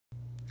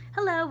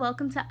Hello,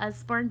 welcome to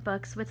Usborne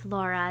Books with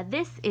Laura.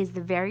 This is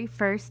the very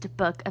first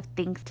book of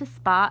Things to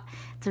Spot.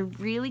 It's a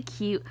really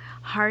cute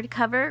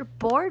hardcover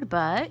board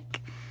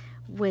book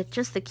with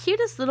just the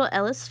cutest little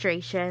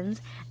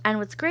illustrations. And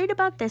what's great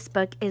about this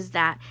book is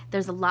that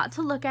there's a lot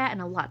to look at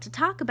and a lot to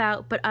talk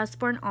about, but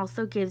Usborne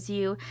also gives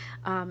you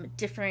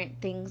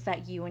different things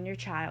that you and your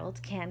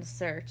child can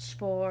search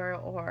for,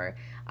 or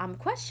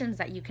questions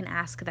that you can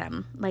ask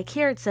them. Like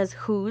here it says,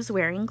 who's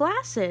wearing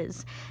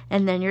glasses?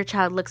 And then your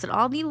child looks at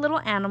all the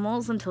little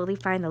animals until they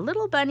find the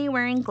little bunny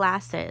wearing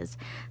glasses.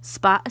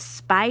 Spot a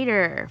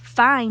spider.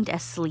 Find a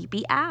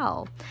sleepy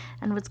owl.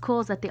 And what's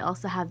cool is that they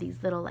also have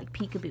these little like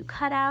peekaboo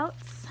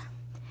cutouts.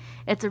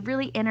 It's a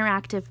really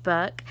interactive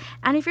book,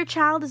 and if your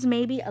child is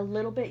maybe a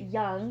little bit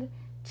young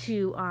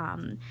to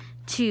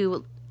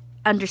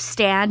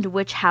understand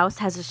which house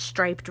has a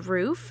striped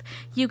roof,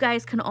 you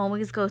guys can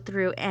always go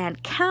through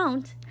and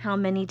count how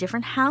many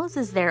different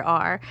houses there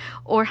are,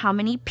 or how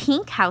many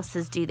pink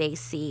houses do they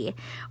see,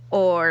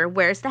 or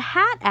where's the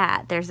hat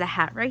at? There's a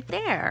hat right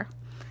there.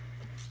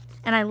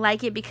 And I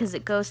like it because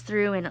it goes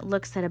through and it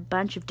looks at a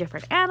bunch of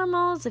different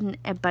animals and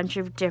a bunch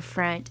of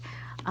different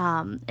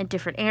in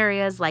different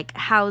areas like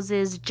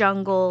houses,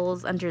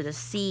 jungles, under the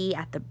sea,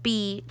 at the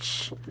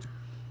beach.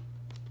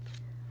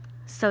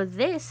 So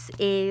this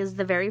is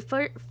the very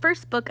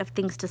first book of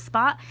Things to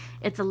Spot.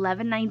 It's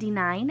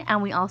 $11.99,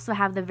 and we also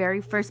have the very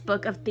first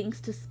book of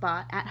Things to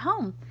Spot at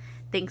home.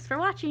 Thanks for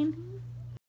watching.